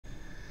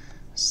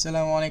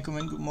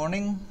Assalamualaikum and good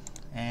morning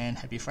and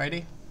happy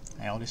Friday.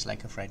 I always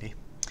like a Friday.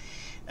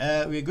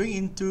 We're going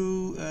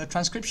into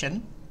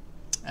transcription.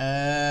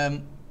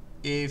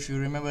 If you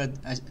remember,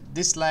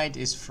 this slide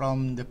is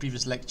from the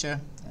previous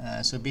lecture.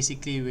 So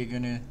basically we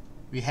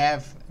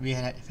had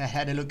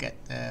a look at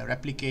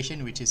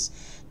replication, which is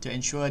to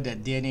ensure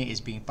that DNA is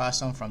being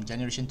passed on from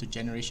generation to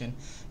generation,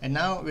 and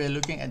now we're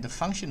looking at the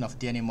function of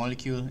DNA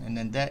molecule, and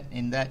then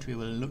in that we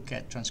will look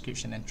at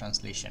transcription and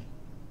translation.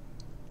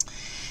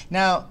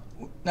 Now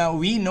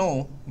we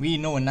know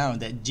now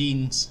that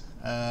genes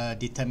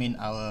determine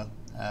our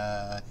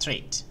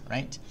trait,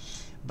 right?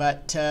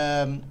 But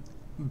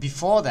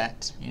before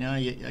that,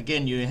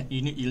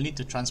 you'll need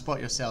to transport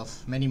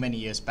yourself many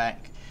years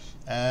back.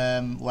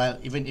 Well,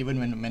 even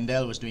when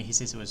Mendel was doing, he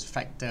says it was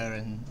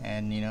factor,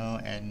 and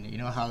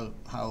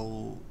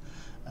how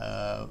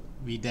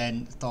we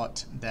then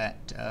thought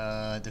that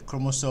the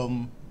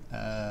chromosome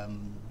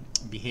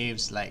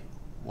behaves like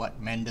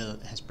what Mendel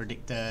has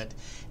predicted,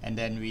 and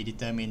then we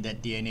determined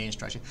that DNA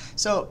instruction.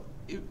 So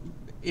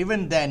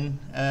even then,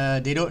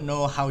 they don't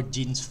know how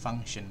genes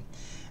function.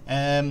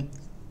 Archibald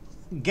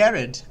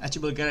Garrett,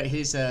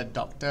 he's a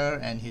doctor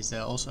and he's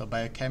also a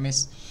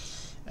biochemist.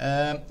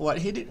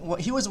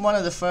 He was one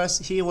of the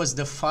first. He was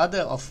the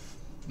father of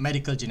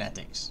medical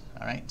genetics.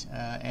 All right,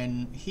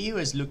 and he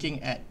was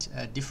looking at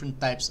different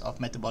types of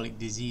metabolic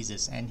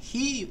diseases, and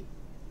he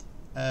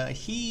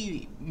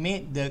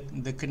made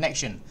the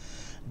connection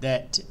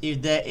that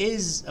if there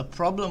is a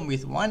problem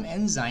with one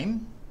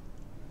enzyme,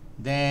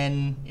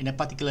 then in a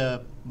particular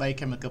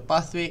biochemical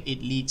pathway,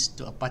 it leads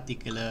to a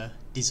particular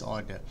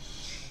disorder.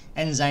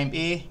 Enzyme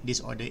A,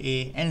 disorder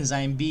A.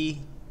 Enzyme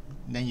B,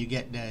 then you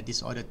get the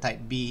disorder type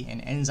B,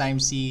 and enzyme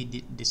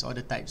C,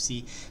 disorder type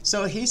C.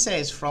 So he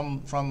says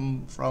from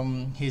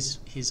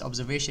his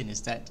observation is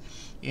that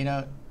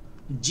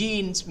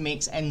genes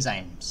makes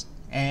enzymes,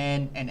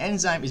 and an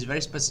enzyme is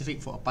very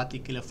specific for a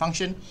particular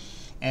function.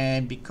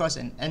 And because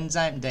an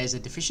enzyme, there is a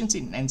deficiency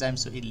in an enzyme,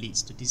 so it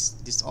leads to this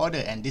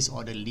disorder, and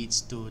disorder leads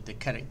to the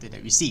character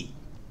that we see.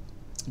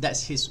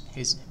 That's his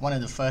one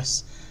of the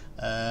first.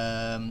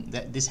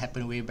 That this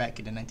happened way back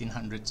in the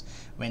 1900s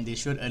when they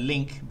showed a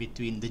link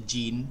between the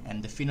gene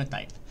and the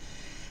phenotype.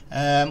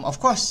 Of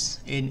course,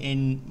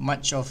 in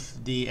much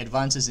of the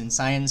advances in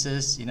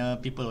sciences,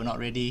 people were not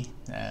ready.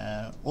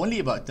 Only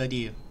about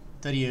 30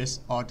 years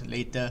odd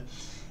later,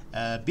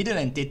 Biddle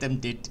and Tatum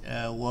did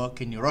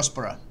work in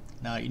Neurospora.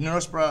 Now,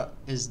 Neurospora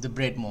is the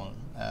bread mold.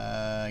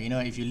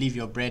 If you leave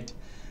your bread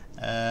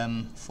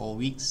for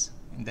weeks,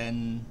 and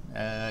then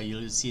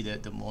you'll see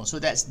the mold. So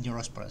that's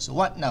Neurospora. So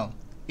what now?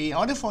 In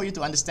order for you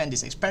to understand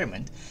this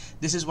experiment,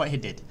 this is what he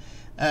did.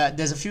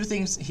 There's a few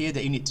things here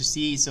that you need to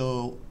see.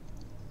 So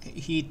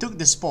he took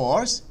the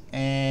spores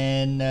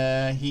and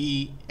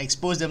he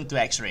exposed them to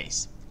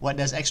X-rays. What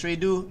does X-ray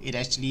do? It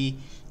actually,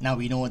 now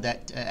we know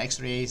that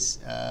X-rays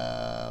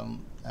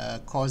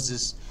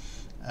causes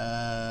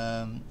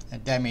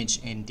damage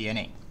in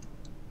DNA.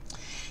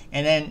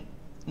 And then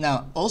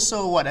now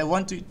also what I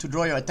want to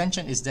draw your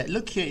attention is that,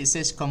 look here, it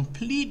says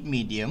complete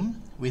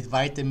medium with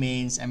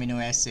vitamins,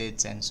 amino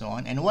acids, and so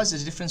on. And what's the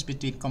difference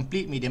between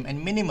complete medium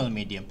and minimal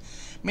medium?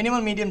 Minimal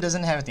medium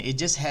doesn't have anything. It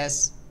just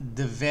has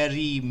the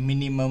very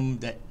minimum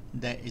that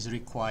is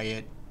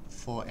required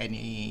for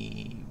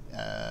any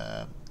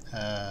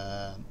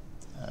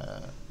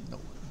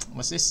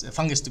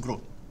fungus to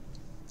grow.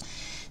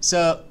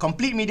 So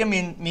complete medium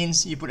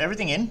means you put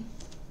everything in.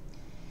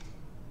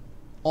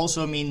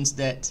 Also means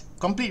that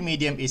complete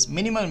medium is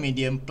minimal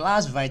medium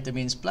plus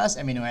vitamins plus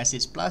amino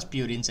acids plus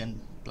purines and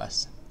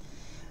plus.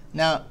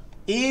 Now,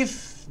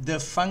 if the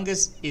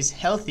fungus is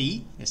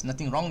healthy, there's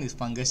nothing wrong with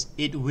fungus,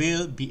 it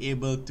will be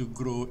able to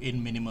grow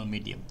in minimal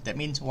medium. That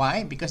means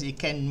why? Because it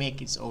can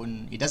make its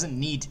own. It doesn't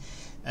need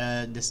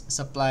the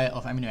supply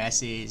of amino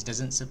acids,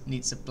 doesn't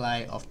need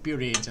supply of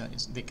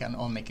purines. They can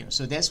all make it.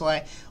 So that's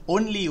why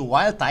only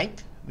wild type,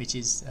 which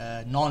is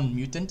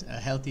non-mutant, a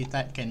healthy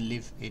type, can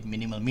live in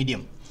minimal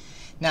medium.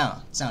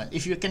 Now,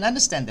 if you can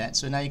understand that,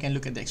 so now you can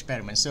look at the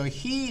experiment. So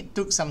he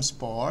took some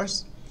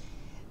spores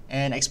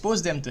and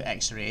exposed them to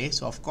X-ray.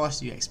 So of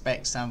course you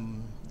expect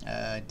some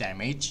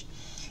damage.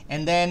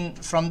 And then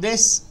from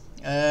this,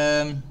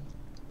 he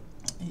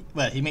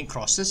made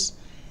crosses,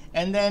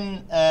 and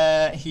then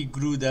he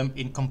grew them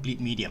in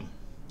complete medium.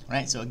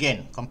 Right? So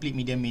again, complete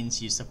medium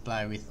means you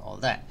supply with all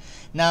that.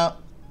 Now,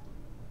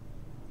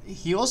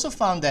 he also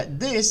found that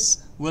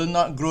this will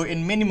not grow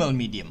in minimal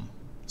medium.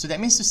 So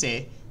that means to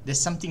say there's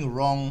something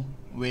wrong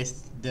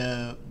with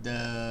the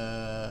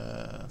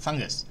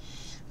fungus,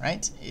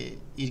 right?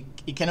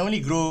 It can only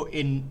grow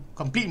in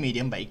complete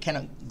medium, but it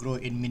cannot grow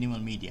in minimal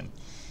medium.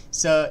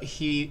 So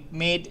he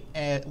made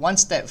one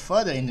step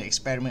further in the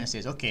experiment and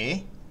says,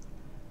 okay,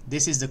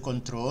 this is the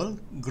control,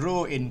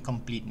 grow in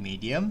complete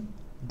medium,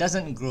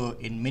 doesn't grow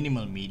in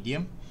minimal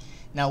medium.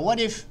 Now what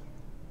if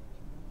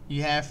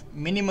you have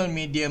minimal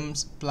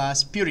mediums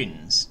plus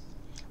purines?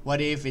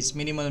 What if it's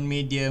minimal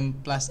medium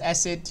plus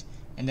acid?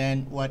 And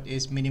then what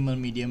is minimal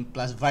medium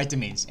plus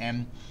vitamins?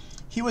 And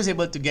he was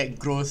able to get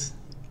growth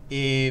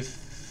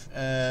if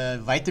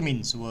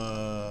vitamins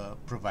were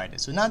provided.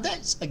 So now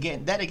that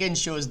again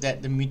shows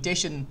that the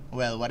mutation,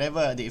 well,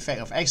 whatever the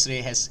effect of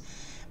X-ray, has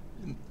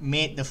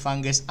made the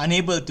fungus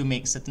unable to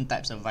make certain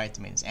types of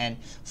vitamins. And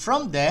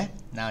from there,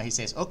 now he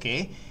says,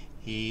 okay,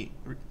 he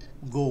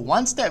go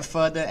one step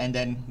further and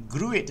then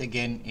grew it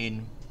again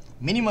in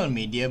minimal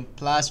medium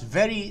plus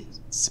very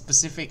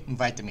specific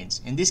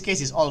vitamins. In this case,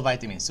 it's all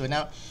vitamins. So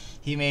now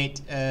he made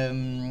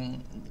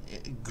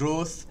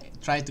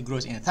tried to grow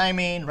in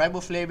thymine,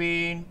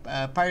 riboflavin,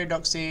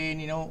 pyridoxine,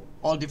 you know,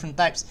 all different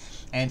types,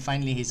 and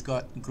finally he's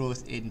got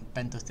growth in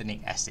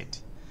pantothenic acid.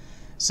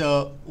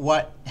 So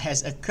what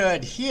has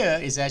occurred here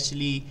is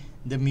actually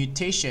the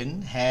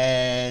mutation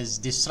has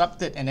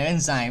disrupted an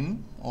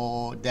enzyme,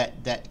 or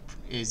that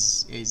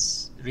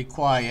is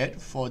required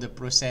for the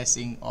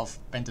processing of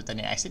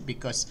pantothenic acid,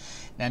 because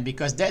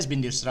that's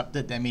been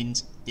disrupted, that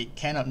means it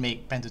cannot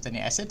make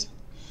pantothenic acid,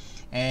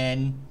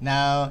 and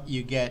now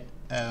you get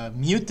a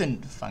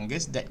mutant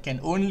fungus that can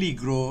only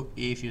grow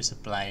if you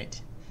supply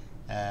it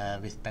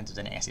with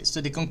pantothenic acid.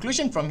 So the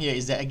conclusion from here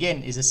is that,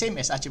 again, is the same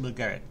as Archibald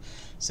Garrett.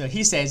 So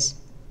he says,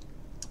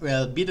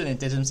 well, Biddle and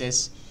Tatum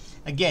says,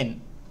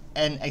 again,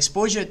 an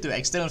exposure to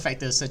external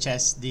factors such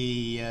as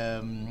the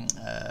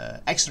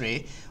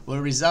X-ray will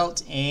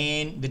result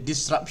in the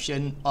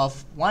disruption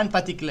of one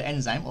particular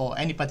enzyme, or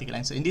any particular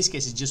enzyme. So in this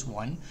case, it's just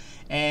one,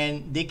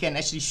 and they can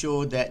actually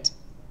show that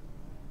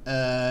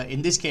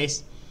in this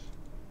case,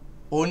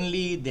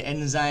 only the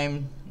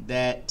enzyme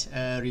that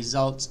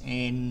results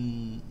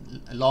in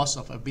loss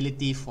of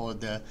ability for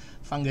the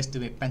fungus to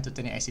make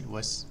pantothenic acid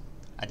was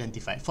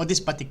identified for this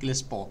particular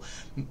spore.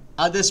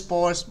 Other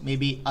spores,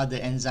 maybe other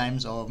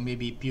enzymes, or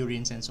maybe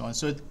purines and so on.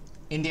 So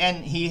in the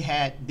end,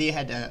 they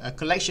had a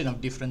collection of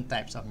different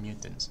types of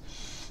mutants.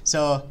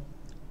 So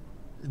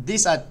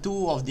these are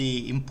two of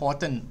the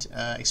important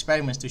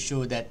experiments to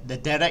show that the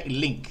direct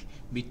link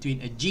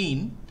between a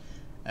gene,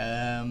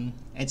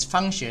 its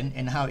function,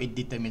 and how it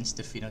determines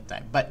the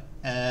phenotype. But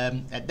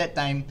at that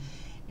time,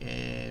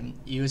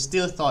 you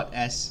still thought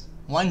as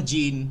one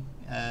gene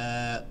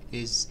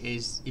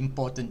is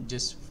important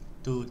just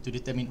to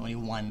determine only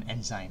one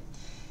enzyme.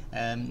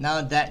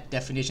 Now that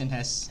definition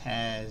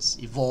has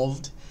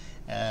evolved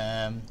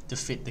to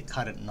fit the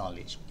current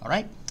knowledge. All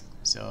right,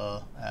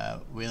 so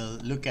we'll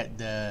look at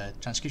the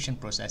transcription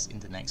process in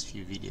the next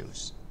few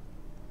videos.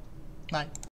 Bye.